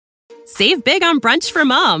Save big on brunch for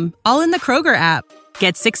mom, all in the Kroger app.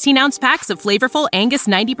 Get 16-ounce packs of flavorful Angus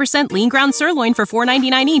 90% lean ground sirloin for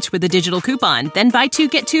 $4.99 each with a digital coupon. Then buy 2,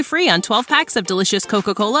 get 2 free on 12 packs of delicious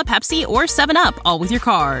Coca-Cola, Pepsi, or 7-Up, all with your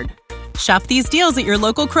card. Shop these deals at your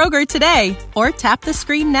local Kroger today, or tap the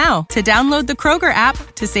screen now to download the Kroger app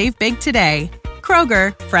to save big today.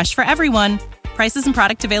 Kroger, fresh for everyone. Prices and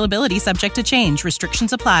product availability subject to change.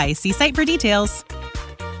 Restrictions apply. See site for details.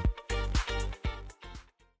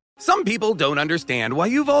 Some people don't understand why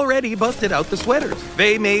you've already busted out the sweaters.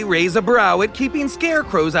 They may raise a brow at keeping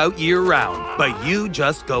scarecrows out year-round, but you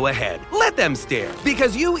just go ahead. Let them stare,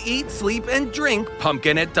 because you eat, sleep, and drink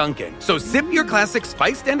pumpkin at Dunkin'. So sip your classic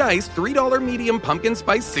spiced and iced $3 medium pumpkin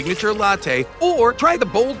spice signature latte, or try the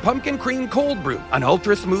bold pumpkin cream cold brew, an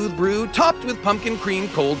ultra-smooth brew topped with pumpkin cream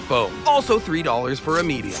cold foam. Also $3 for a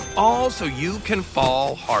medium. All so you can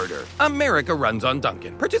fall harder. America runs on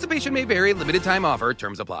Dunkin'. Participation may vary. Limited time offer.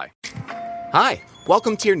 Terms apply. Hi,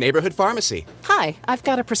 welcome to your neighborhood pharmacy. Hi, I've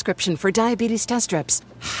got a prescription for diabetes test strips.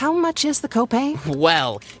 How much is the copay?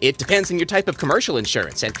 Well, it depends on your type of commercial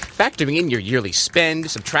insurance and factoring in your yearly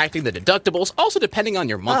spend, subtracting the deductibles, also depending on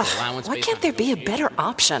your monthly allowance. Why can't there be a better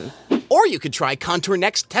option? Or you could try Contour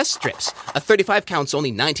Next test strips. A 35 count's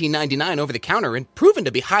only $19.99 over the counter and proven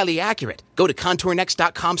to be highly accurate. Go to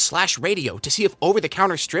contournext.com/radio to see if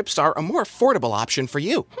over-the-counter strips are a more affordable option for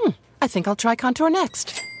you. I think I'll try Contour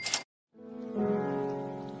Next.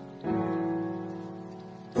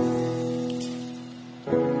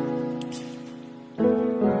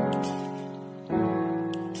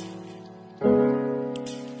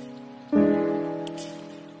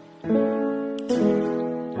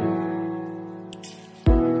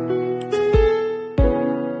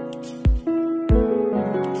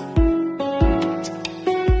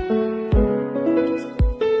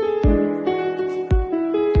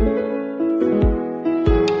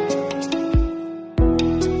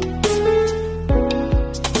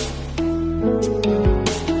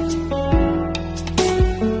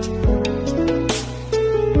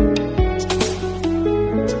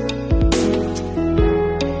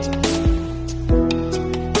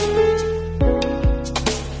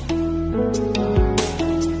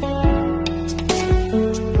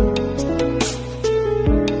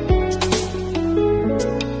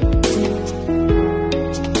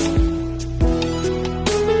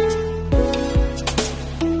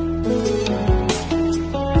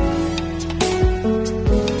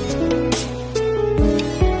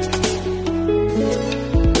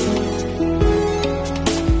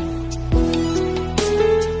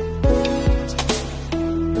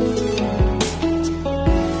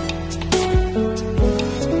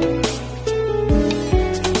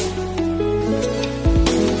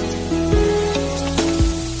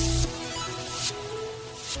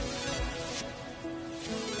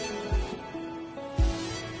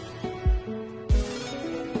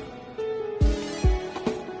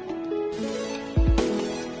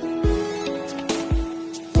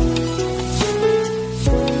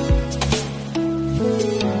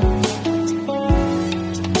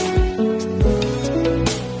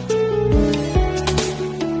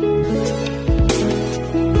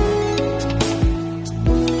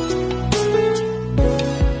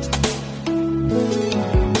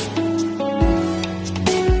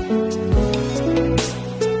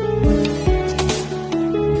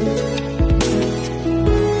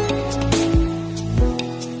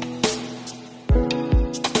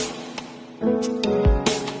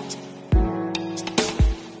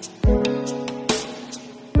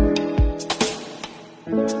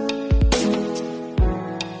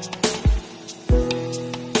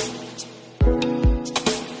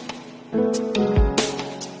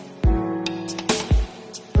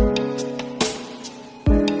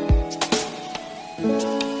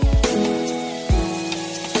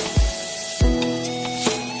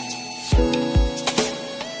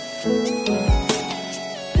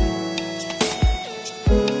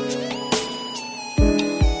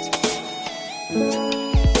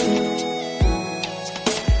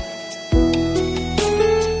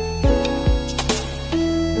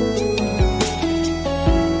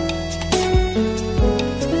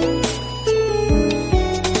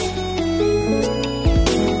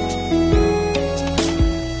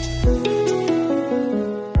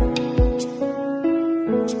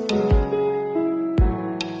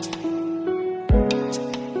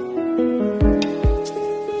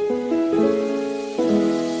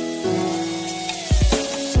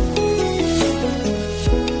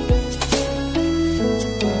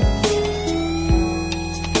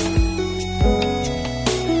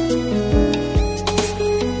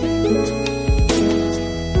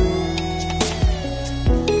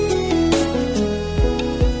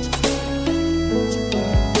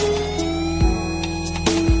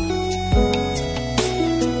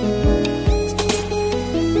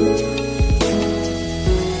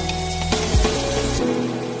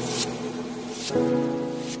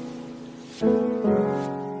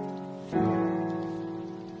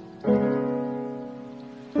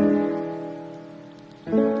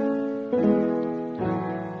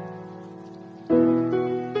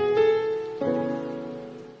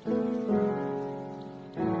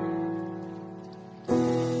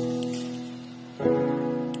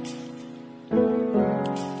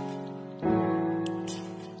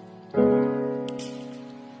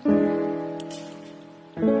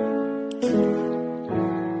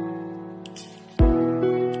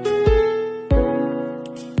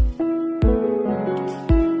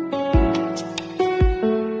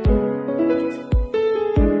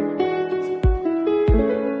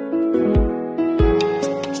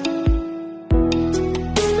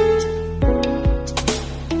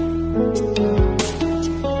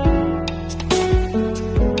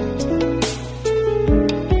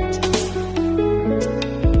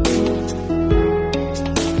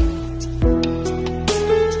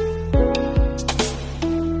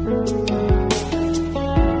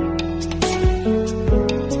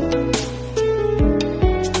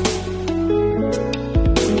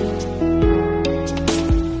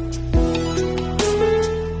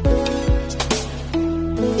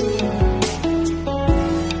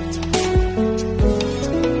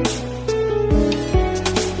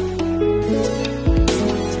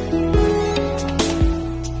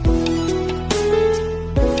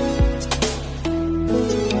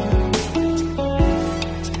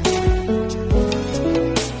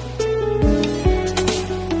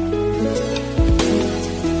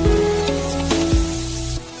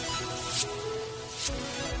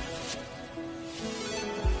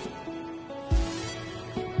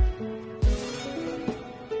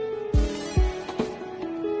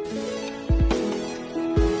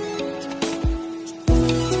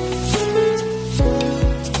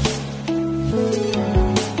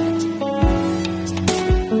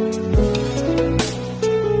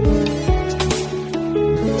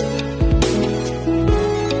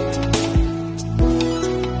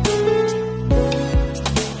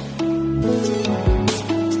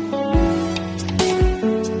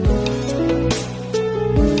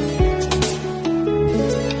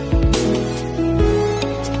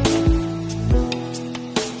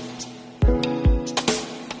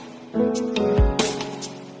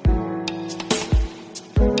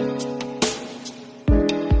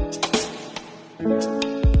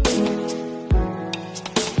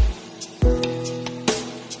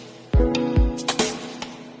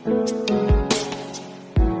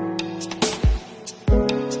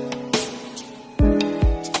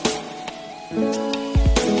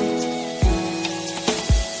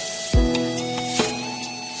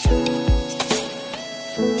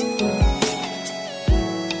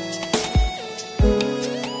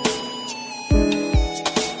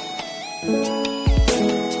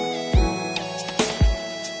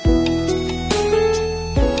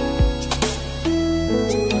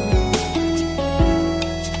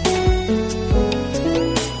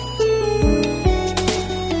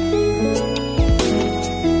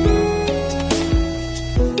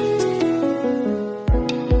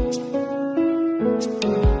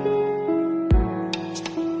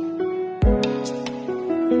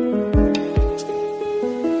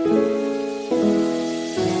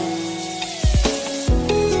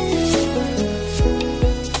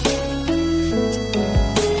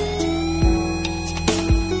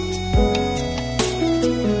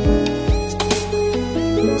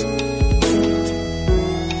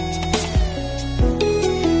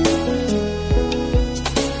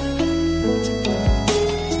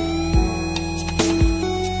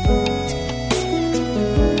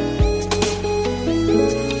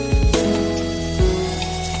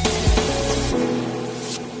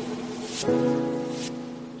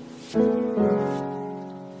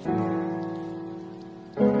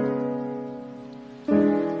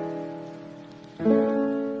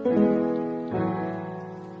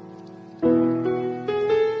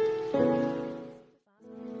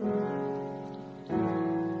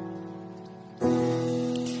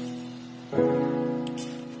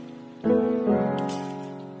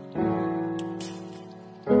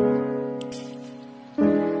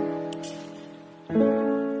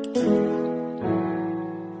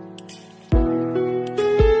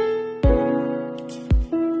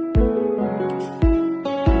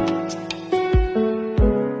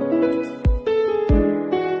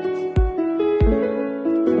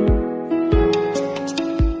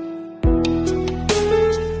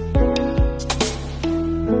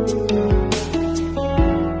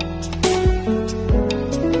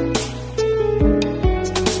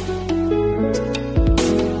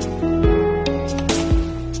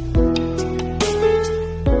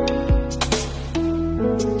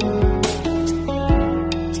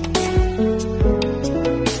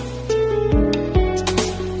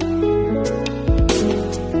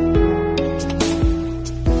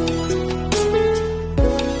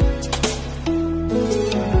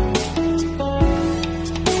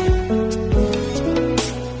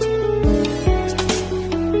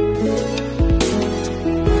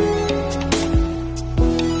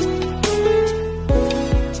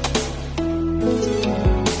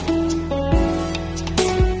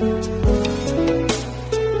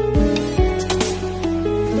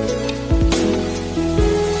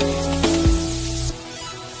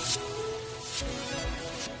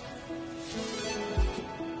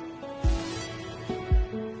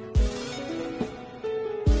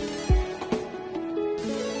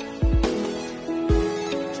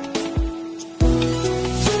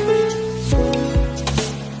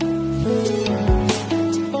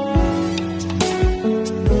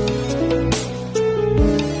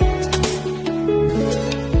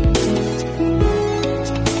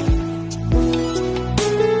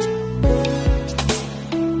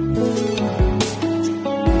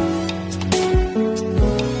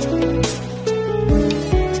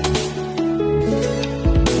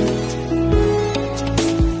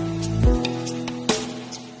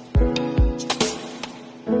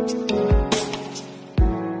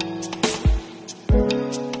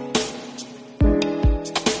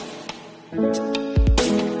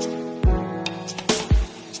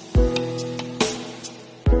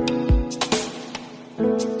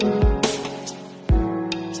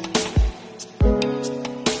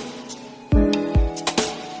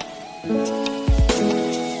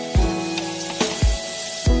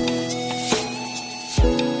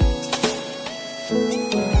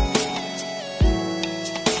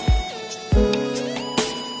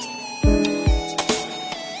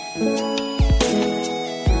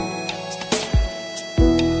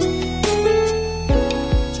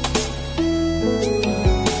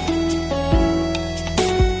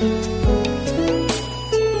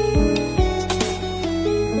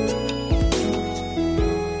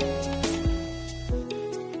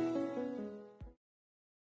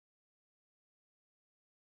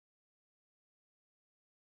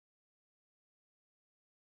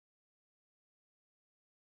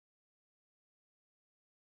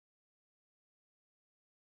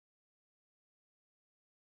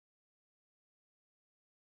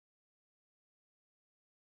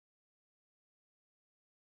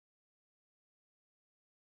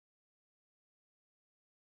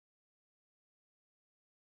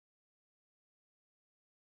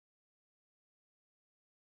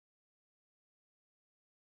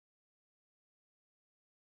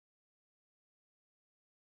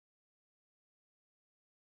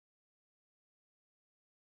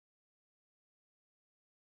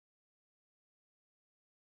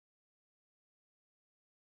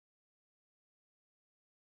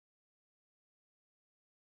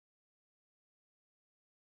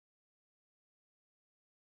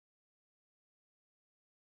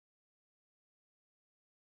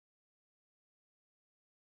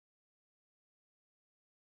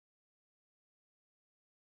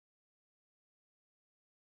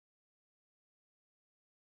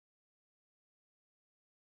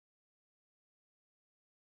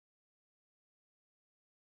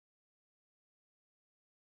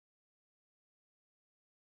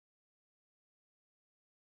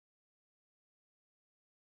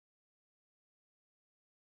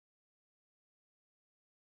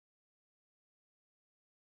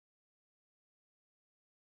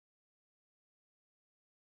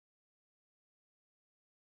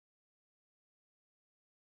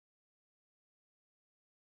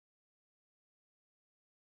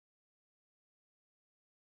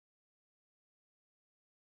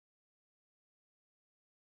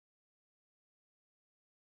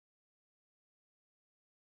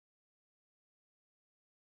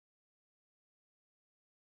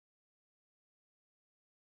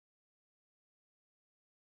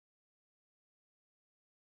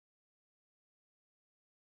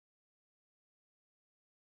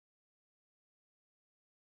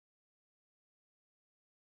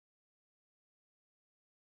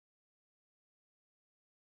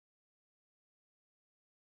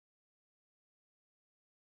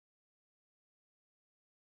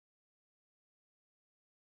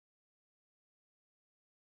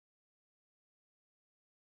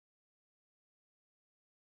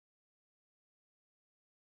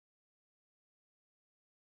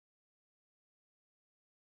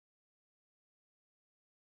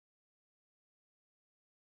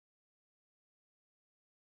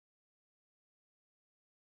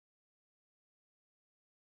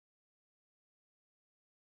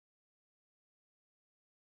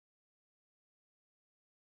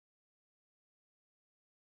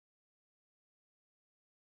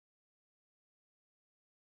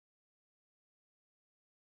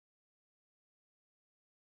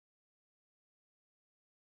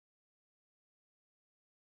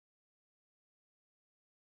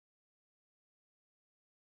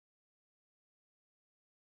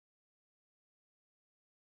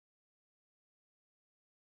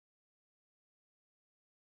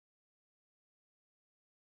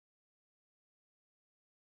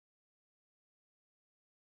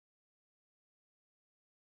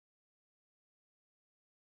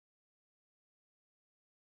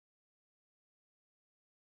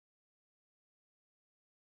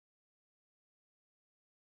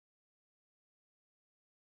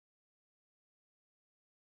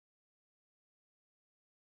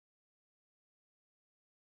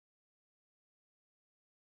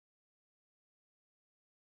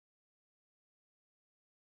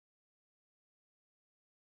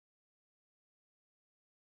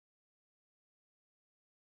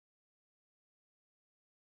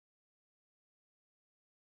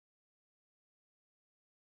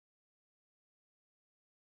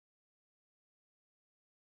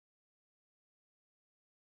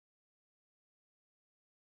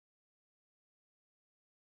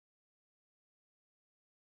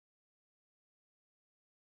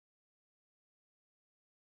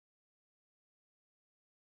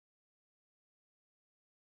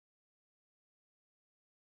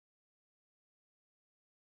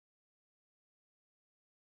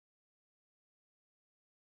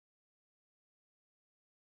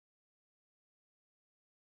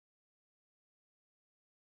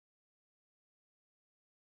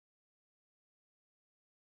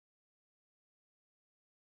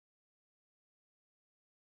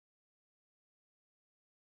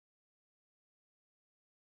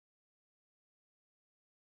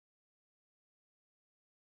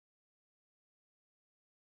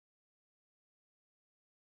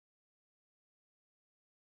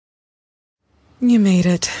 You made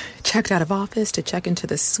it. Checked out of office to check into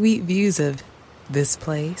the sweet views of this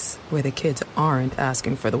place where the kids aren't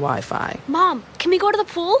asking for the Wi-Fi. Mom, can we go to the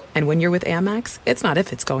pool? And when you're with Amex, it's not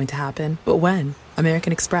if it's going to happen, but when.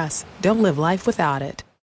 American Express. Don't live life without it.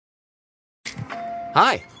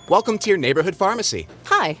 Hi, welcome to your neighborhood pharmacy.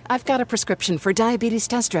 Hi, I've got a prescription for diabetes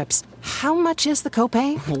test strips. How much is the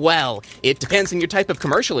copay? Well, it depends on your type of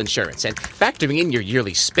commercial insurance and factoring in your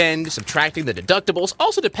yearly spend, subtracting the deductibles,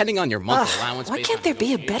 also depending on your monthly allowance. Why can't there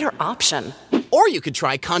be a better option? Or you could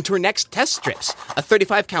try Contour Next test strips. A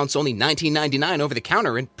 35 count's only $19.99 over the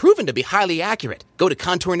counter and proven to be highly accurate. Go to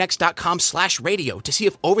contournext.com/radio to see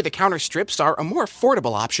if over-the-counter strips are a more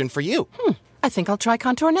affordable option for you. I think I'll try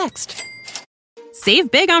Contour Next.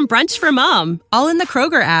 Save big on brunch for mom, all in the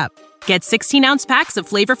Kroger app. Get 16-ounce packs of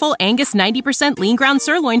flavorful Angus 90% lean ground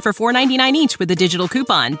sirloin for $4.99 each with a digital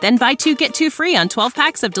coupon. Then buy 2, get 2 free on 12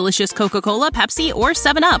 packs of delicious Coca-Cola, Pepsi, or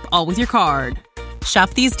 7-Up, all with your card.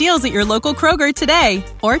 Shop these deals at your local Kroger today,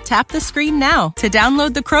 or tap the screen now to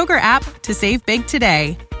download the Kroger app to save big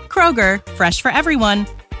today. Kroger, fresh for everyone.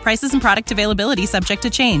 Prices and product availability subject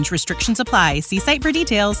to change. Restrictions apply. See site for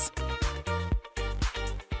details.